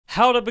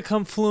How to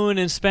become fluent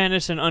in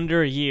Spanish in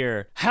under a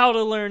year. How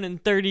to learn in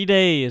 30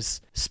 days.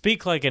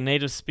 Speak like a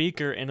native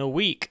speaker in a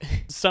week.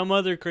 Some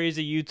other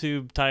crazy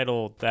YouTube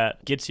title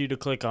that gets you to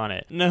click on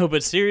it. No,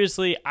 but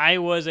seriously, I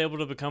was able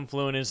to become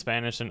fluent in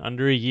Spanish in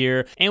under a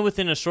year, and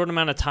within a short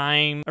amount of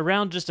time,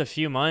 around just a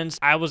few months,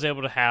 I was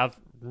able to have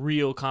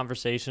real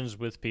conversations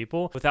with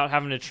people without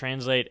having to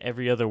translate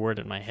every other word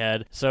in my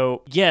head.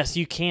 So yes,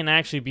 you can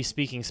actually be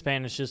speaking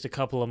Spanish just a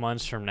couple of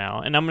months from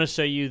now, and I'm going to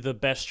show you the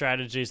best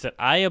strategies that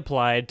I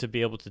applied to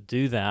be able to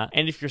do that.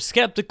 And if you're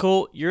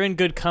skeptical, you're in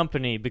good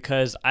company,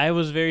 because I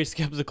was very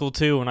skeptical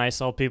too when I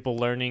saw people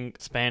learning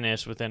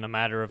Spanish within a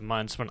matter of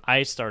months when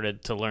I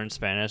started to learn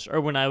Spanish, or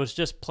when I was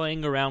just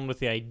playing around with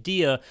the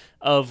idea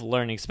of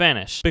learning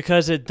Spanish,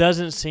 because it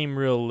doesn't seem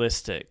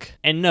realistic.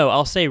 And no,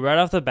 I'll say right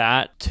off the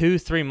bat,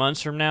 2-3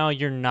 months from now,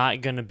 you're not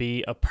going to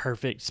be a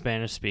perfect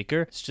Spanish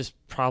speaker. It's just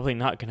probably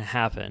not going to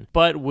happen.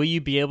 But will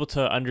you be able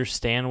to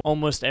understand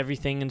almost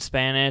everything in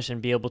Spanish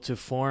and be able to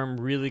form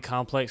really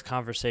complex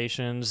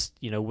conversations,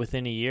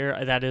 within a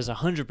year? That is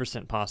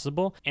 100%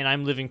 possible, and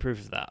I'm living proof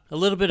of that. A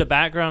little bit of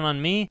background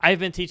on me. I've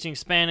been teaching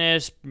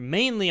Spanish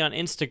mainly on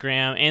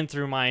Instagram and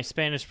through my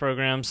Spanish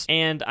programs,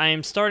 and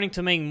I'm starting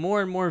to make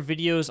more and more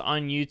videos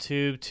on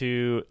YouTube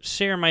to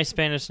share my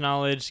Spanish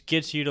knowledge,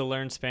 get you to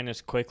learn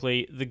Spanish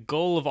quickly. The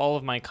goal of all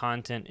of my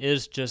content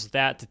is just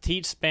that, to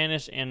teach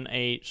Spanish in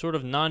a sort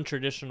of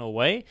non-traditional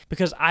way,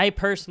 because I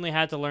personally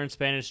had to learn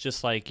Spanish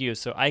just like you,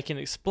 so I can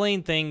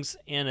explain things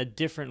in a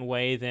different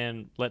way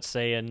than, let's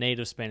say, a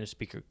native Spanish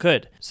speaker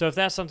could. So if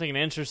that's something that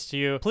interests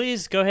you,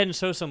 please go ahead and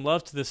show some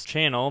love to this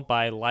channel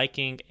by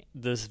liking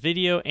this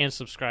video and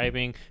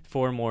subscribing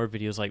for more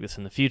videos like this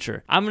in the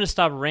future. I'm going to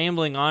stop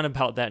rambling on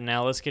about that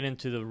now. Let's get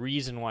into the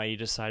reason why you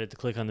decided to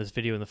click on this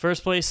video in the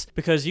first place,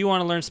 because you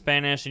want to learn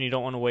Spanish and you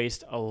don't want to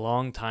waste a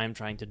long time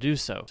trying to do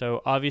so.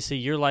 So obviously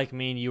you're like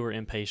me and you were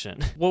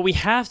impatient. What we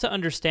have to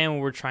understand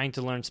when we're trying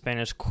to learn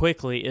Spanish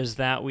quickly is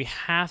that we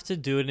have to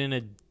do it in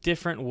a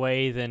different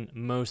way than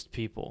most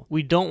people.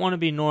 We don't want to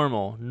be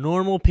normal.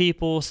 Normal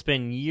people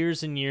spend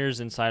years and years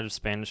inside of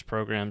Spanish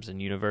programs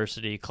and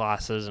university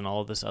classes and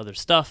all of this other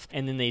stuff,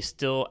 and then they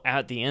still,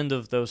 at the end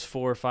of those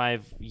 4 or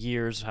 5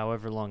 years,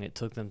 however long it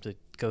took them to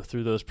go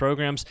through those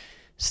programs,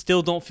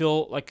 still don't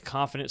feel like a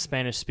confident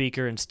Spanish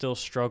speaker and still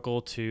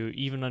struggle to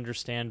even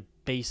understand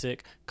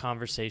basic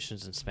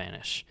conversations in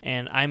Spanish.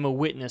 And I'm a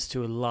witness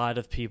to a lot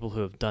of people who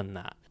have done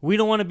that. We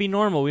don't want to be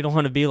normal. We don't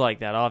want to be like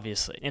that,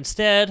 obviously.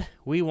 Instead,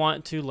 we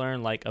want to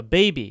learn like a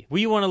baby.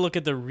 We want to look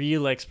at the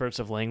real experts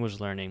of language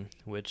learning,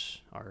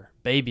 which are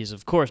babies,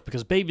 of course,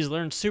 because babies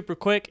learn super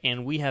quick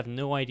and we have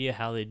no idea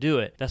how they do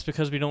it. That's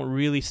because we don't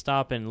really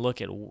stop and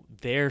look at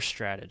their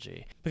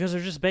strategy, because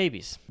they're just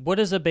babies. What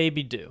does a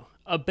baby do?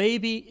 A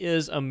baby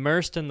is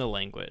immersed in the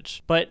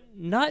language, but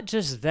not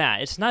just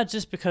that. It's not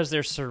just because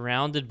they're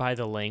surrounded by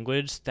the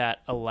language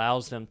that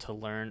allows them to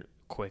learn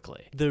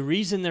quickly. The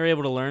reason they're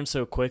able to learn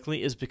so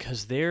quickly is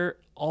because they're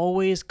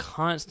always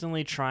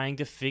constantly trying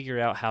to figure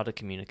out how to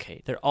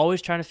communicate. They're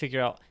always trying to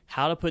figure out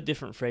how to put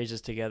different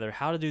phrases together,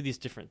 how to do these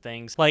different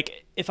things.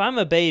 Like, if I'm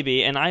a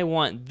baby and I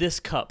want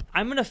this cup,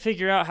 I'm going to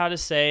figure out how to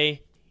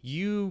say,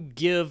 "You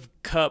give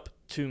cup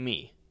to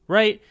me,"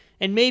 right?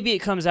 And maybe it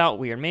comes out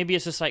weird. Maybe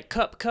it's just like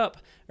cup, cup.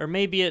 Or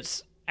maybe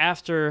it's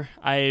after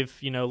I've,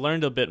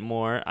 learned a bit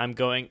more, I'm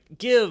going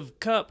give,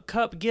 cup,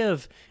 cup,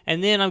 give.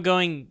 And then I'm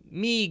going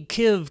me,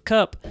 give,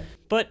 cup.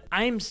 But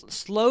I'm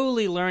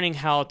slowly learning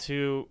how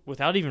to,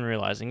 without even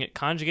realizing it,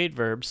 conjugate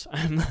verbs.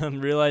 I'm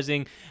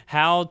realizing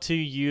how to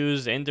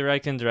use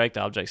indirect and direct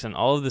objects and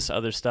all of this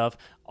other stuff.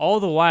 All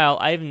the while,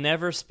 I've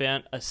never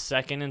spent a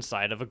second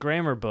inside of a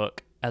grammar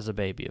book. As a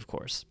baby, of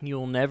course.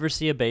 You'll never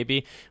see a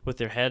baby with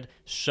their head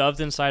shoved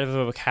inside of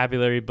a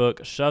vocabulary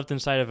book, shoved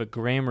inside of a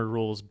grammar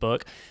rules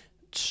book,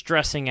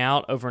 stressing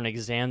out over an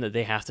exam that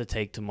they have to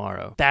take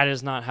tomorrow. That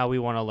is not how we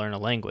want to learn a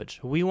language.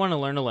 We want to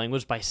learn a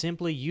language by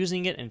simply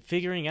using it and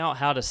figuring out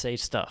how to say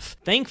stuff.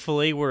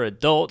 Thankfully, we're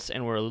adults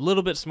and we're a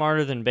little bit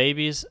smarter than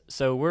babies,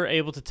 so we're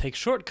able to take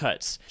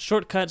shortcuts.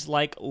 Shortcuts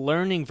like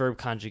learning verb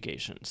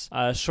conjugations.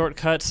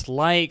 Shortcuts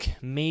like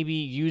maybe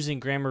using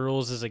grammar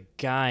rules as a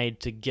guide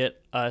to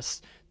get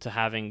us to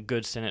having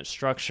good sentence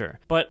structure.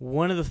 But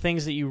one of the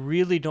things that you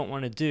really don't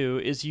want to do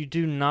is you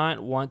do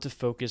not want to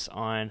focus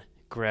on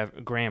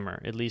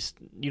grammar. At least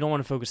you don't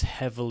want to focus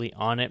heavily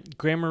on it.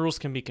 Grammar rules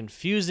can be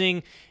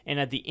confusing, and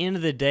at the end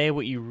of the day,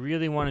 what you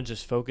really want to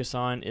just focus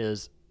on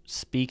is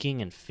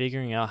speaking and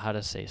figuring out how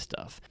to say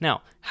stuff.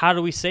 Now, how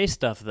do we say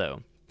stuff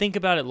though? Think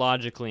about it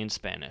logically in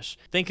Spanish.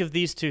 Think of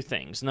these two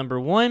things. Number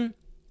one,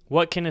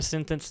 what can a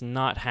sentence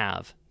not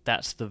have?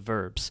 That's the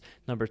verbs.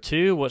 Number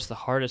two, what's the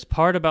hardest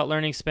part about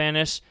learning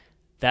Spanish?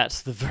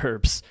 That's the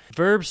verbs.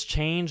 Verbs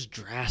change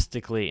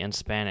drastically in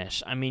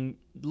Spanish. I mean,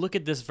 look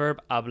at this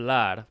verb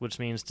hablar, which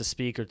means to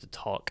speak or to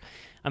talk.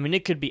 I mean,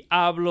 it could be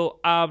hablo,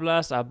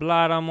 hablas,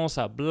 habláramos,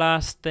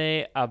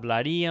 hablaste,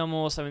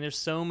 hablaríamos. I mean, there's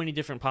so many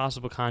different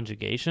possible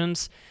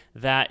conjugations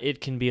that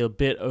it can be a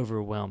bit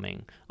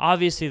overwhelming.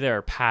 Obviously, there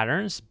are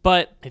patterns,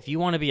 but if you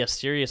want to be a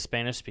serious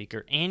Spanish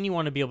speaker and you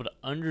want to be able to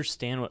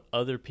understand what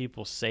other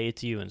people say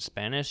to you in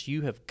Spanish,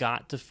 you have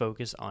got to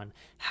focus on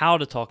how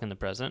to talk in the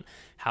present,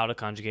 how to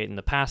conjugate in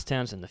the past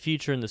tense, in the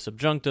future, in the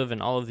subjunctive,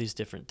 and all of these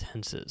different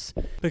tenses.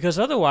 Because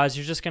otherwise,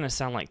 you're just going to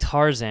sound like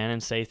Tarzan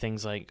and say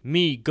things like,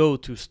 me go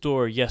to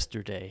store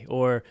yesterday,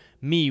 or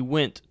me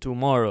went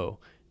tomorrow.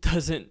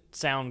 Doesn't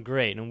sound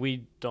great, and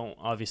we don't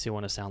obviously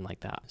want to sound like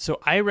that. So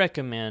I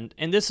recommend,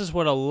 and this is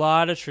what a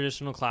lot of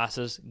traditional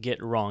classes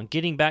get wrong,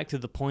 getting back to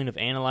the point of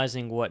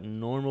analyzing what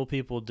normal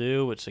people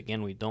do, which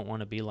again, we don't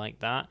want to be like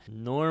that.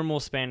 Normal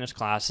Spanish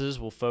classes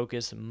will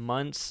focus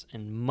months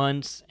and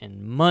months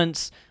and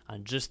months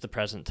on just the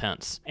present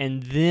tense.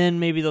 And then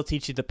maybe they'll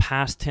teach you the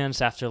past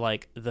tense after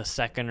like the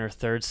second or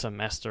third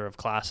semester of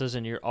classes,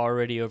 and you're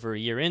already over a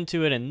year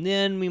into it, and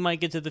then we might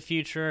get to the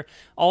future.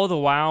 All the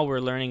while, we're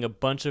learning a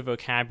bunch of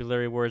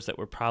vocabulary words that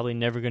we're probably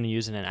never going to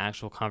use in an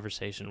actual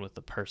conversation with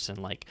the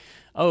person, like,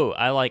 oh,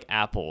 I like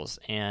apples,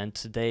 and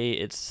today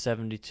it's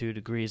 72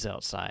 degrees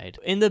outside.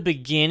 In the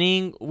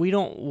beginning, we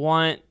don't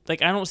want,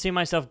 like, I don't see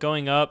myself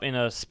going up in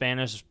a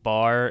Spanish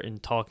bar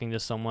and talking to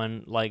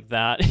someone like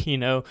that, you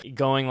know,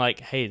 going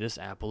like, hey, this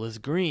apple is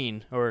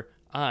green, or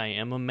I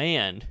am a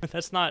man.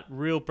 That's not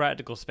real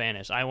practical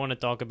Spanish. I want to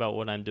talk about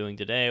what I'm doing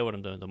today, what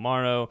I'm doing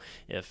tomorrow.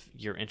 If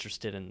you're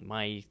interested in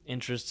my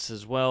interests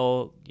as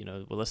well, you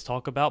know, well, let's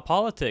talk about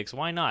politics.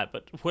 Why not?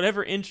 But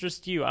whatever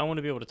interests you, I want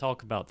to be able to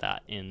talk about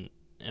that in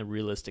a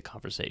realistic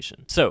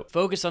conversation. So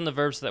focus on the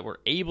verbs so that we're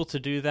able to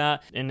do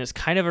that. And it's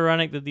kind of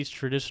ironic that these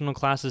traditional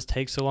classes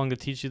take so long to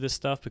teach you this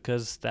stuff,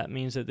 because that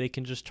means that they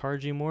can just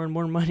charge you more and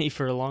more money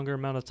for a longer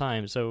amount of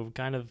time. So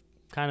kind of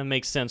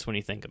makes sense when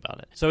you think about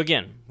it. So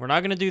again, we're not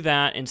going to do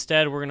that.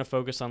 Instead, we're going to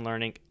focus on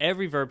learning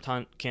every verb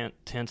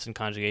tense and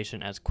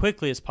conjugation as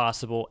quickly as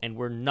possible, and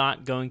we're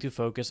not going to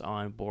focus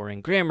on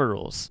boring grammar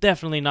rules.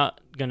 Definitely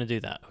not going to do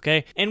that,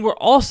 okay? And we're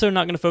also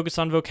not going to focus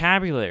on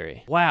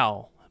vocabulary.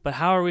 Wow. But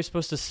how are we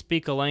supposed to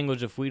speak a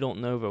language if we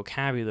don't know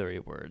vocabulary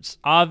words?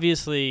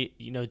 Obviously,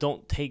 you know,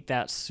 don't take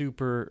that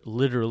super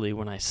literally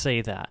when I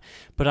say that.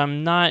 But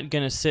I'm not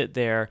going to sit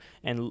there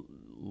and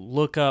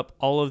look up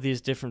all of these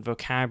different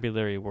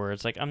vocabulary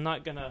words. Like, I'm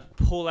not going to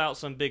pull out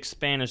some big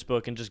Spanish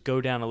book and just go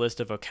down a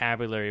list of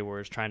vocabulary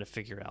words trying to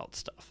figure out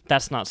stuff.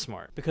 That's not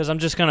smart, because I'm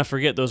just going to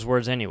forget those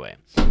words anyway.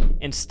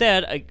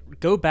 Instead, I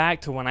go back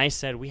to when I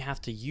said we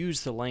have to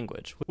use the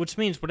language, which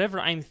means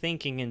whatever I'm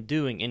thinking and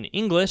doing in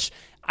English,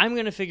 I'm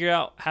going to figure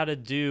out how to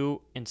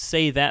do and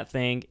say that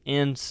thing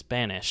in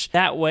Spanish.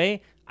 That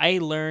way, I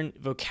learn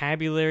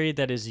vocabulary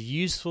that is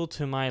useful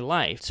to my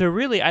life. So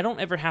really, I don't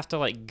ever have to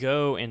like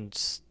go and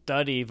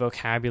study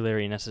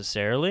vocabulary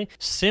necessarily.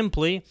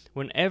 Simply,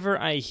 whenever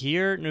I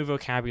hear new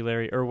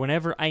vocabulary, or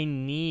whenever I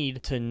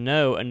need to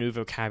know a new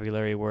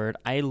vocabulary word,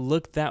 I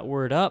look that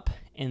word up,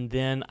 and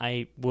then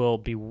I will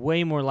be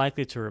way more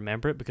likely to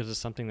remember it, because it's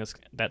something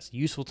that's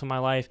useful to my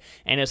life,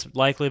 and it's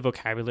likely a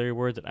vocabulary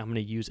word that I'm going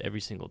to use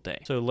every single day.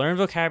 So learn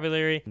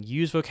vocabulary,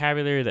 use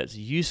vocabulary that's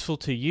useful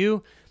to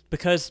you,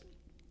 because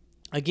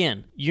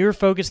again, your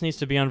focus needs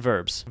to be on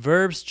verbs.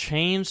 Verbs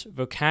change,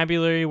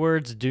 vocabulary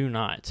words do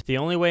not. The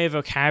only way a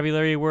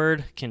vocabulary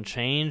word can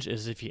change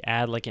is if you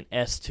add like an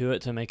S to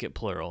it to make it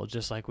plural,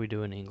 just like we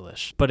do in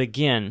English. But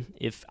again,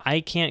 if I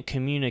can't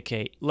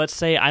communicate, let's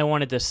say I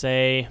wanted to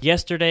say,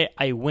 yesterday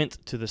I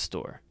went to the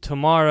store.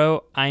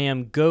 Tomorrow I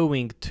am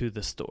going to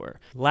the store.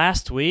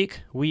 Last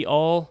week, we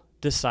all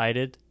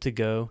decided to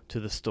go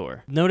to the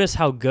store. Notice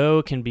how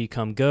go can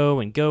become go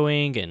and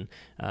going, and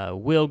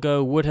will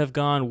go, would have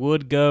gone,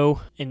 would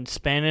go. In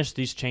Spanish,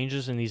 these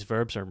changes in these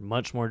verbs are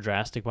much more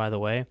drastic, by the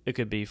way. It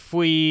could be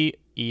fui,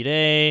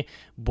 iré,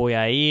 voy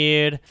a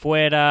ir,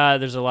 fuera.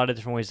 There's a lot of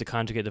different ways to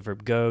conjugate the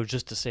verb go,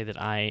 just to say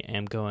that I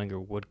am going, or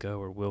would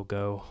go, or will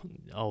go,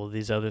 all of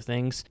these other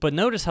things. But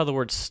notice how the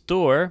word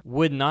store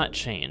would not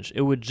change.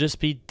 It would just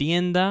be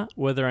tienda,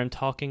 whether I'm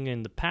talking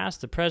in the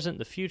past, the present,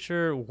 the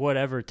future,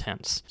 whatever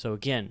tense. So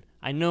again,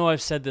 I know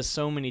I've said this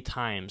so many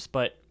times,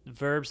 but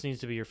verbs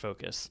needs to be your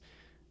focus.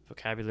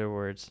 Vocabulary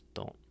words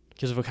don't.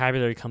 Because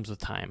vocabulary comes with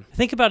time.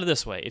 Think about it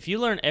this way. If you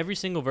learn every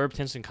single verb,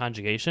 tense, and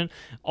conjugation,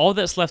 all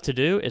that's left to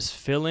do is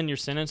fill in your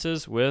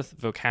sentences with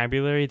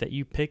vocabulary that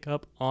you pick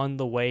up on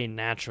the way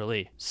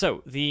naturally.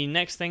 So the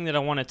next thing that I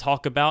want to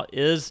talk about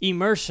is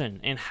immersion,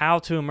 and how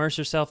to immerse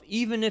yourself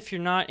even if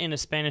you're not in a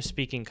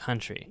Spanish-speaking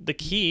country. The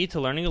key to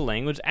learning a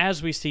language,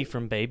 as we see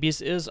from babies,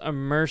 is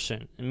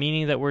immersion,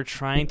 meaning that we're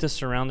trying to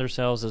surround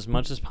ourselves as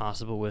much as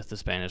possible with the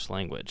Spanish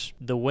language.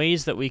 The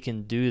ways that we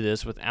can do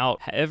this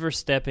without ever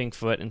stepping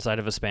foot inside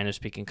of a Spanish-speaking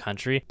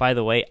country. By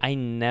the way, I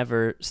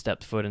never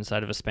stepped foot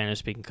inside of a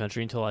Spanish-speaking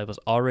country until I was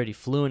already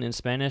fluent in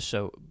Spanish.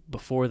 So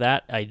before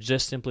that, I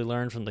just simply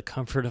learned from the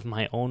comfort of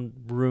my own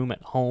room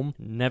at home.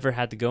 Never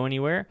had to go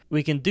anywhere.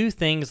 We can do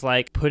things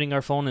like putting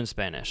our phone in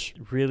Spanish.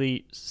 It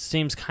really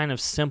seems kind of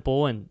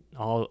simple and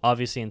all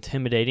obviously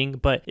intimidating,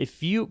 but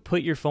if you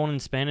put your phone in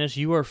Spanish,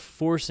 you are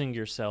forcing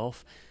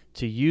yourself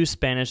to use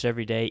Spanish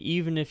every day,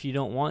 even if you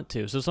don't want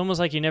to. So it's almost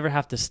like you never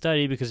have to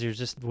study because you're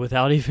just,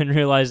 without even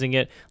realizing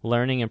it,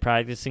 learning and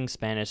practicing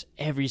Spanish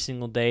every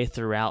single day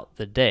throughout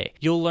the day.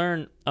 You'll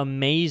learn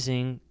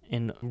amazing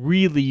and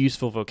really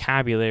useful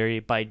vocabulary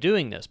by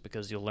doing this,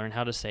 because you'll learn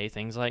how to say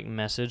things like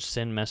message,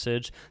 send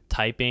message,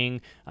 typing.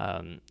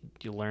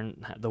 You'll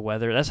learn the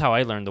weather. That's how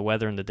I learned the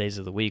weather and the days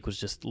of the week, was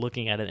just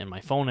looking at it in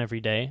my phone every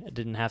day. I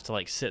didn't have to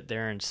like sit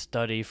there and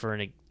study for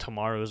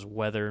tomorrow's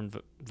weather and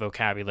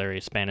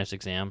vocabulary Spanish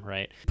exam,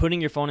 right? Putting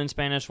your phone in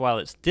Spanish, while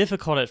it's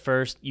difficult at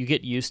first, you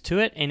get used to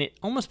it, and it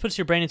almost puts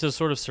your brain into a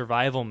sort of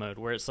survival mode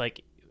where it's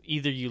like,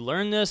 either you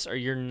learn this or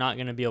you're not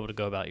going to be able to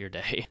go about your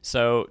day.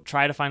 So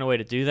try to find a way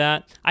to do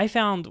that. I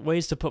found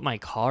ways to put my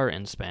car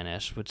in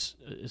Spanish, which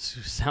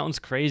sounds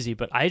crazy,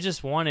 but I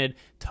just wanted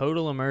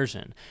total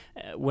immersion.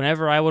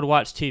 Whenever I would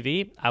watch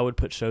TV, I would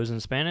put shows in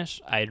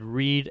Spanish. I'd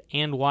read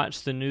and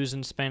watch the news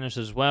in Spanish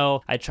as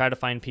well. I'd try to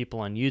find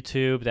people on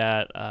YouTube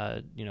that,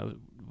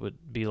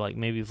 would be like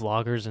maybe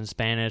vloggers in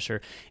Spanish,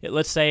 or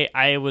let's say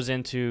I was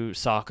into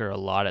soccer a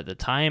lot at the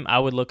time. I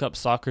would look up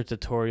soccer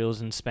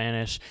tutorials in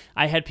Spanish.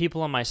 I had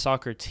people on my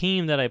soccer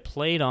team that I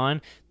played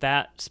on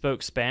that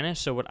spoke Spanish.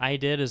 So what I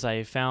did is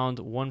I found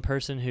one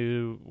person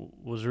who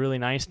was really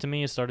nice to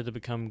me and started to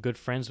become good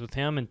friends with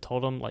him, and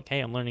told him like,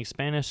 hey, I'm learning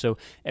Spanish. So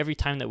every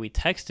time that we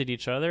texted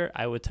each other,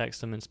 I would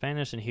text him in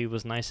Spanish, and he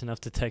was nice enough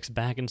to text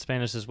back in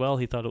Spanish as well.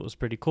 He thought it was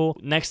pretty cool.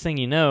 Next thing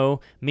you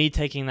know, me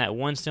taking that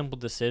one simple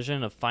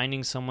decision of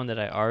finding someone that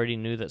I already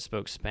knew that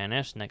spoke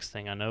Spanish, next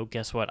thing I know,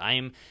 guess what?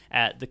 I'm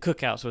at the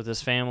cookouts with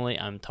his family.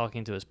 I'm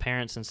talking to his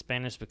parents in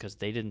Spanish because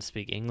they didn't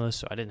speak English,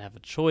 so I didn't have a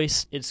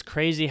choice. It's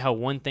crazy how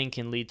one thing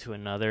can lead to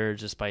another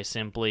just by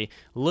simply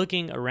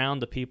looking around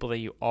the people that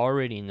you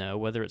already know,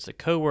 whether it's a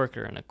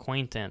coworker, an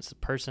acquaintance, a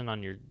person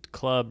on your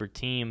club or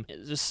team,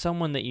 just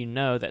someone that you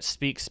know that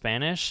speaks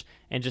Spanish,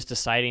 and just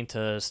deciding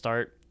to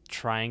start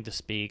trying to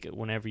speak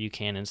whenever you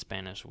can in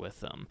Spanish with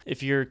them.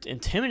 If you're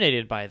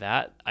intimidated by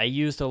that, I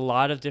used a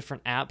lot of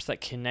different apps that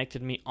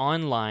connected me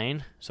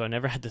online, so I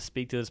never had to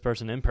speak to this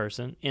person in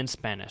person, in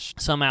Spanish.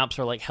 Some apps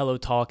are like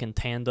HelloTalk and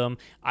Tandem.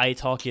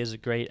 iTalki is a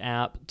great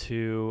app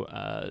to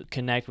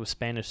connect with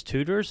Spanish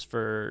tutors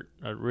for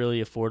a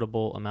really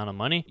affordable amount of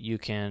money. You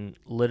can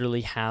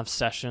literally have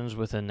sessions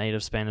with a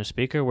native Spanish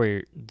speaker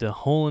where the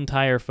whole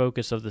entire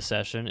focus of the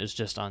session is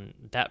just on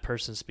that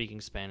person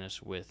speaking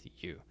Spanish with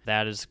you.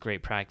 That is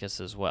great practice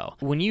as well.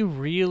 When you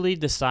really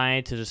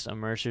decide to just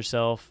immerse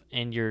yourself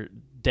and you're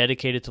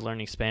dedicated to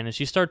learning Spanish,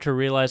 you start to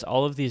realize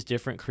all of these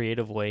different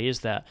creative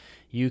ways that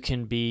you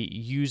can be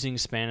using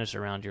Spanish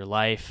around your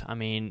life. I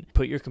mean,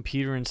 put your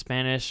computer in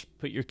Spanish,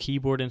 put your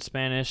keyboard in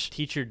Spanish,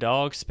 teach your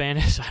dog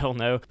Spanish, I don't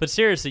know. But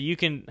seriously, you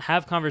can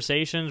have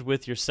conversations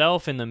with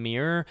yourself in the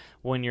mirror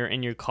when you're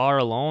in your car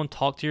alone.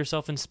 Talk to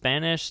yourself in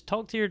Spanish,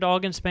 talk to your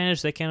dog in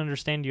Spanish. They can't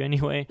understand you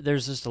anyway.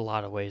 There's just a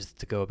lot of ways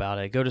to go about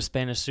it. Go to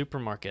Spanish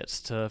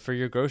supermarkets for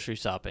your grocery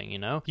shopping, you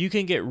know? You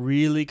can get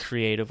really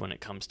creative when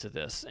it comes to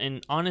this.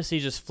 And honestly,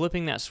 just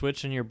flipping that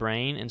switch in your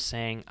brain and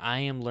saying, I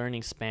am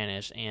learning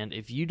Spanish, and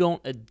if you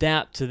don't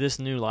adapt to this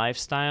new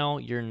lifestyle,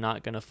 you're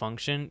not going to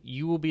function.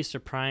 You will be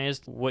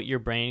surprised what your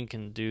brain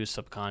can do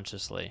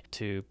subconsciously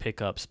to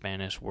pick up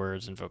Spanish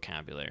words and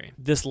vocabulary.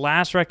 This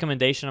last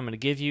recommendation I'm going to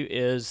give you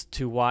is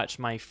to watch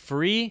my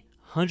free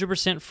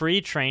 100% free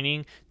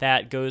training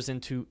that goes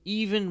into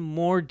even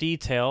more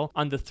detail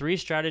on the 3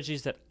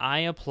 strategies that I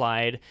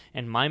applied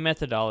and my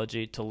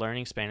methodology to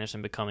learning Spanish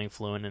and becoming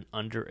fluent in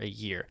under a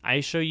year. I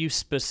show you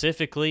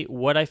specifically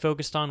what I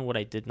focused on, what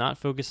I did not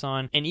focus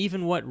on, and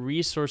even what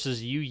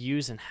resources you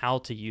use and how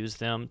to use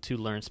them to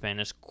learn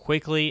Spanish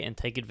quickly and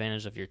take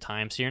advantage of your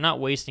time, so you're not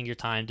wasting your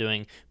time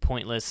doing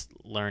pointless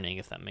learning,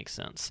 if that makes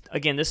sense.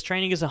 Again, this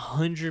training is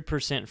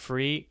 100%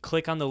 free.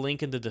 Click on the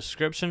link in the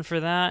description for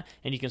that,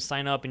 and you can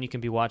sign up and you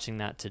can be watching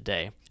that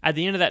today. At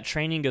the end of that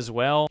training as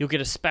well, you'll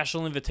get a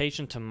special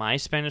invitation to my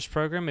Spanish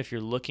program if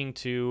you're looking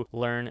to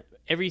learn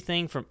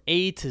everything from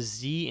A to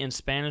Z in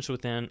Spanish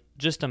within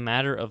just a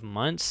matter of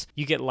months.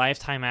 You get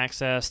lifetime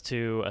access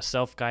to a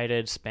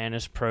self-guided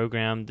Spanish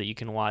program that you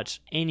can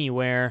watch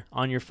anywhere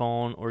on your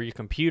phone or your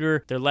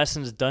computer. They're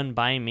lessons done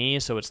by me,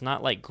 so it's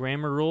not like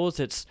grammar rules.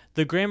 It's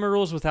the grammar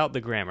rules without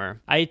the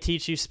grammar. I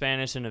teach you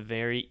Spanish in a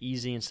very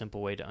easy and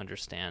simple way to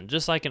understand,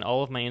 just like in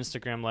all of my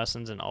Instagram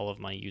lessons and all of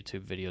my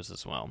YouTube videos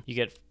as well. You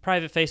get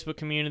private Facebook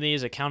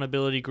communities,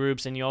 accountability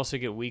groups, and you also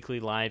get weekly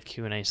live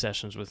Q&A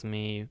sessions with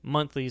me,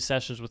 monthly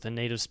sessions with a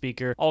native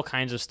speaker, all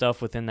kinds of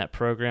stuff within that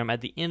program.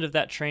 At the end of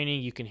that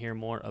training, you can hear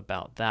more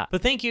about that.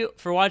 But thank you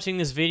for watching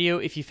this video.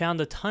 If you found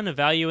a ton of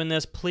value in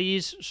this,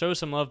 please show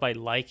some love by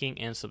liking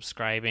and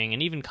subscribing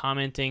and even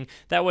commenting.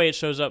 That way it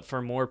shows up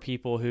for more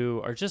people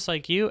who are just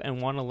like you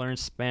and want to learn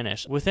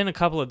Spanish. Within a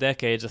couple of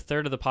decades,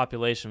 1/3 of the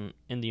population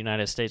in the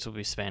United States will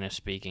be Spanish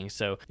speaking.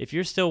 So if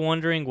you're still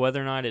wondering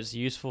whether or not it's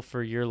useful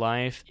for your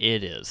life,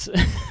 it is.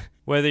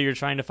 Whether you're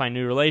trying to find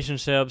new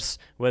relationships,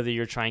 whether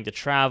you're trying to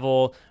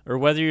travel, or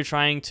whether you're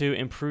trying to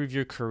improve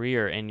your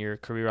career and your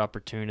career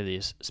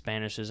opportunities,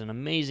 Spanish is an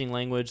amazing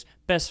language.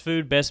 Best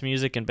food, best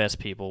music, and best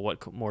people.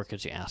 What more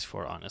could you ask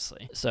for,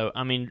 honestly? So,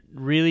 I mean,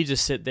 really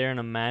just sit there and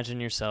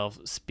imagine yourself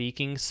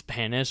speaking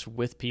Spanish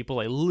with people,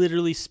 like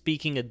literally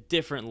speaking a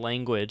different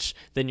language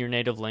than your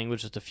native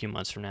language just a few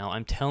months from now.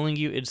 I'm telling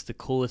you, it's the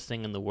coolest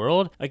thing in the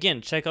world.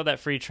 Again, check out that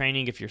free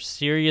training if you're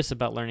serious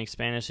about learning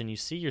Spanish and you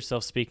see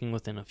yourself speaking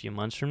within a few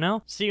months from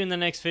now. See you in the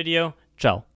next video. Ciao.